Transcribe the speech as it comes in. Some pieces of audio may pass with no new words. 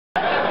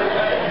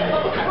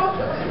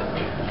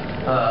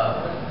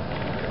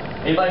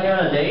Anybody here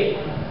on a date?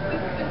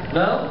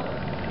 No?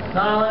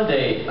 Not on a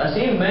date. I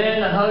see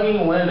men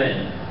hugging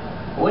women.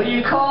 What do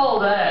you call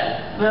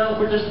that? No,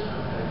 we're just...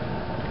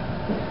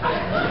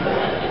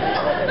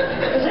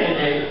 This ain't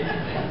a date.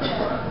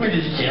 We're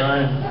just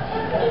chilling.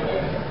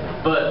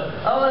 But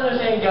I don't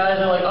understand guys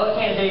that are like, oh, I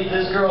can't date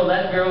this girl or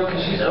that girl because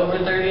she's over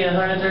 30 and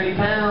 130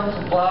 pounds.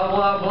 Blah,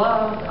 blah,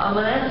 blah.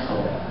 I'm an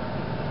asshole.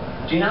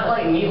 Do you not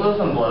like Meatloaf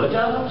and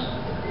Blowjobs?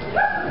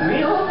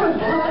 Meatloaf and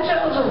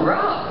Blowjobs are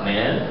rock,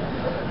 man.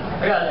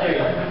 I got a theory.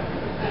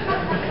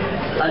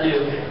 I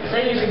do.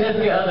 Say your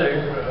significant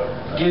other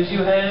gives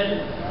you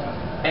head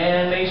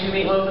and makes you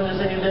meatloaf in the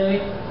same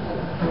day,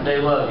 they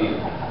love you.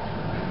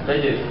 They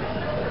do.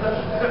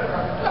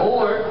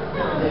 Or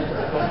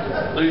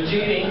they're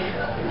cheating.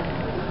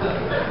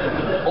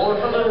 Or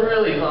for the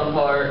really fun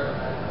part,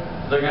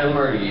 they're gonna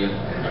murder you.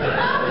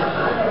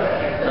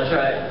 That's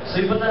right.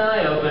 Sleep with an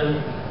eye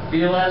open. Be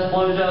your last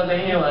blowjob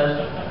and your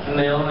last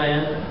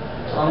mailman.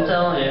 That's what I'm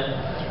telling you.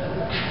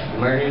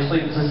 Murder your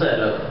sleep is a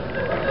setup.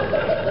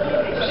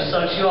 She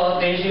sucks you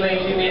off and she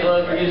makes you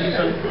meatloaf or gives you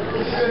some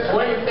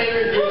one of your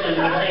favorite dishes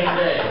in the same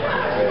day.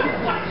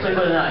 Sleep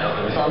with an eye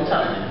open, that's all I'm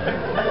telling you.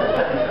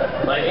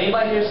 Like,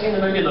 anybody here seen the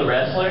movie The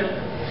Wrestler?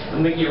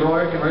 With Mickey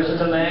Rourke and Marissa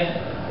Tomei?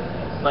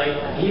 Like,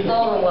 he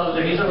falls in love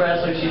with her, he's a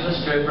wrestler, she's a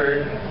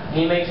stripper.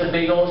 He makes a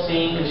big old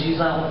scene because she's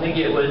not wanting to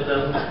get with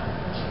him.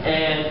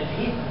 And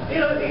he,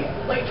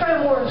 like, try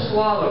a more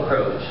suave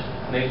approach.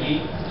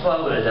 Mickey, that's what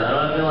I would have done. I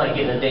would have been like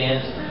getting a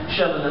dance,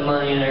 shoving the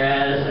money in her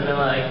ass, and then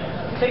like,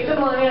 take the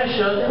money I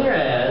shoved in your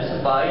ass,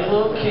 buy you a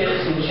little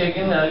kiss and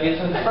chicken nuggets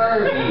and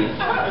Furbies.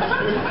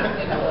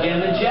 Get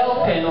him a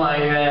gel pen while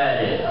you're at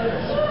it.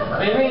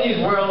 What do you mean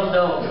these worlds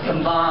don't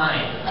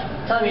combine?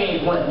 Tell me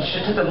you went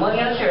and took the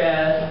money out your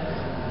ass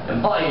and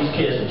bought you a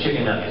kiss and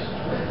chicken nuggets.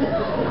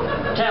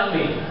 Tell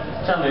me,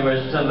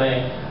 Mr.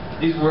 Tomei,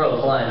 these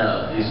worlds line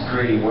up, these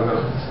gritty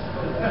worlds.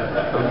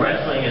 But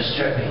wrestling is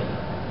stripping.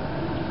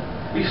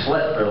 We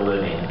sweat for a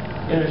living.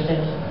 You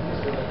understand?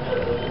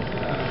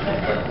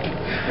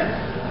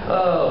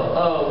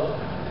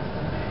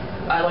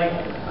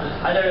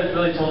 I never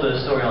really told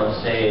this story on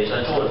stage.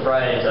 I told it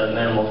Friday to a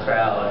minimal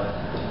crowd.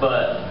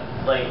 But,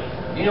 like,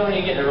 you know when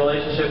you get in a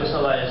relationship with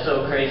somebody that's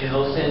so crazy,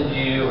 they'll send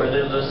you, or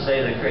they'll just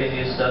say the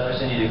craziest stuff or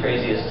send you the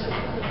craziest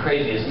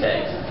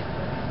text.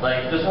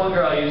 Like, this one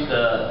girl I used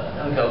to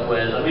hook up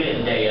with, we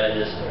didn't date, I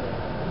just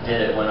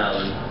did it when I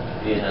was,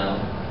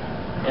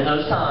 in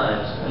those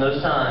times,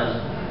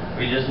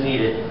 we just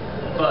need it.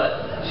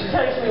 But she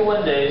texted me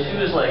one day, she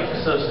was like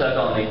so stuck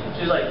on me.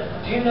 She was like,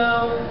 do you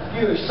know,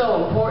 you are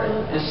so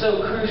important and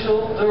so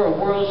crucial, there are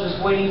worlds just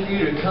waiting for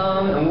you to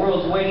come and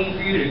worlds waiting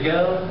for you to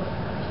go.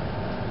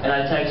 And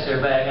I texted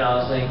her back and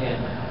I was thinking,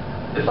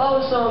 if I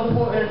was so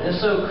important and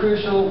so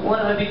crucial,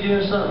 wouldn't I be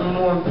doing something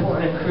more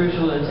important and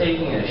crucial than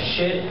taking a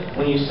shit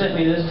when you sent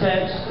me this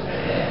text?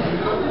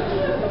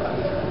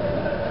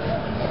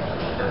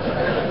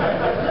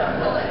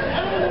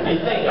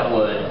 You'd think I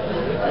would.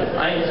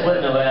 I ain't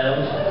splitting no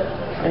atoms.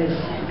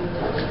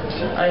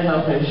 I ain't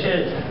helping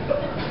shit.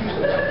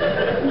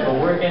 But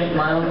working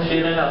my own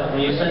shit out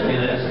when you sent me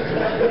this.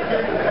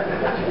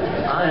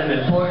 I am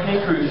important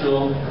and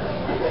crucial.